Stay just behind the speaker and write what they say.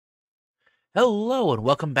Hello and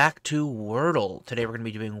welcome back to Wordle. Today we're going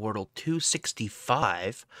to be doing Wordle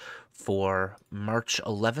 265 for March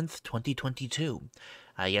 11th, 2022.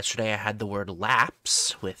 Yesterday I had the word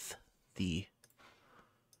lapse with the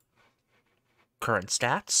current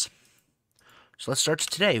stats. So let's start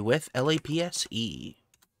today with LAPSE.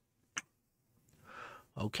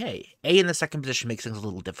 Okay, A in the second position makes things a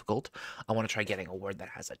little difficult. I want to try getting a word that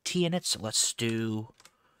has a T in it, so let's do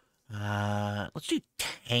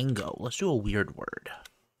tango. Let's do a weird word.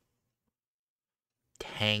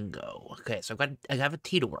 Tango. Okay, so I have a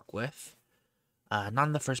T to work with. Not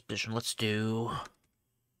in the first position. Let's do...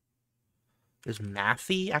 Is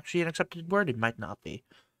mathy actually an accepted word? It might not be.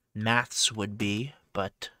 Maths would be,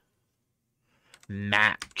 but...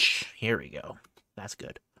 Match. Here we go. That's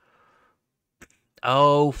good.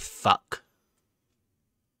 Oh, fuck.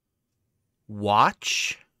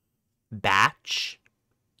 Watch. Batch.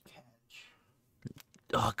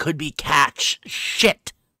 Oh, it could be catch.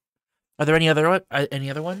 Shit. Are there any other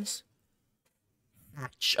ones?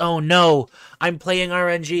 Catch. Oh no, I'm playing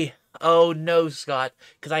RNG. Oh no, Scott,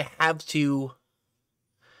 because I have to.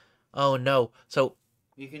 Oh no, so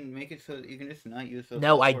you can make it so you can just not use those.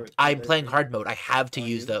 No, I'm playing hard mode. I have to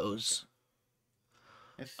use those.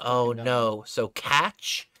 Okay. Oh no, so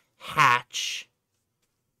catch, hatch,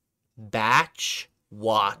 batch,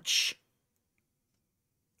 watch.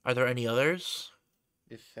 Are there any others?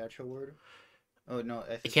 Is thatch a word? Oh no,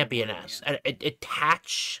 it can't be an S.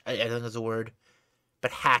 Hatch, I think is a word,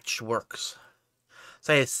 but hatch works.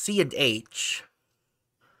 So I have C and H.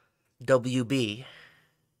 WB.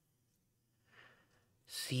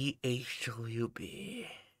 CHWB.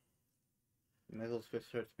 You might as well just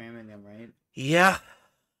start spamming them, right? Yeah.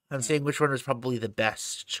 I'm saying which one was probably the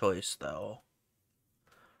best choice, though.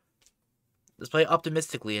 Let's play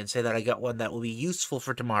optimistically and say that I got one that will be useful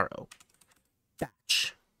for tomorrow.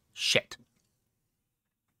 Batch. Shit.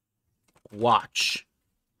 Watch.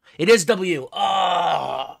 It is W.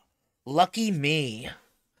 Oh, lucky me.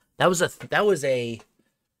 That was a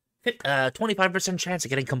 25% chance of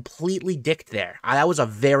getting completely dicked there. That was a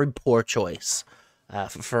very poor choice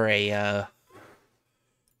for a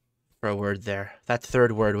word there. That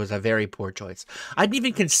third word was a very poor choice. I didn't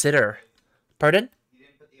even consider. Pardon? You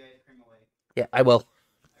didn't put the ice cream away. Yeah, I will.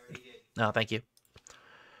 I already did. No, thank you.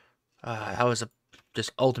 That was a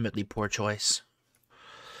just ultimately poor choice.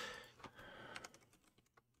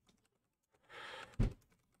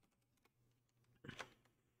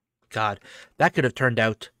 God, that could have turned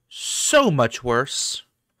out so much worse.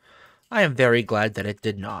 I am very glad that it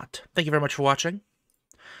did not. Thank you very much for watching.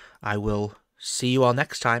 I will see you all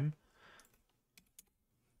next time.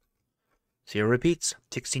 Zero repeats,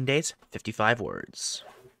 16 days, 55 words.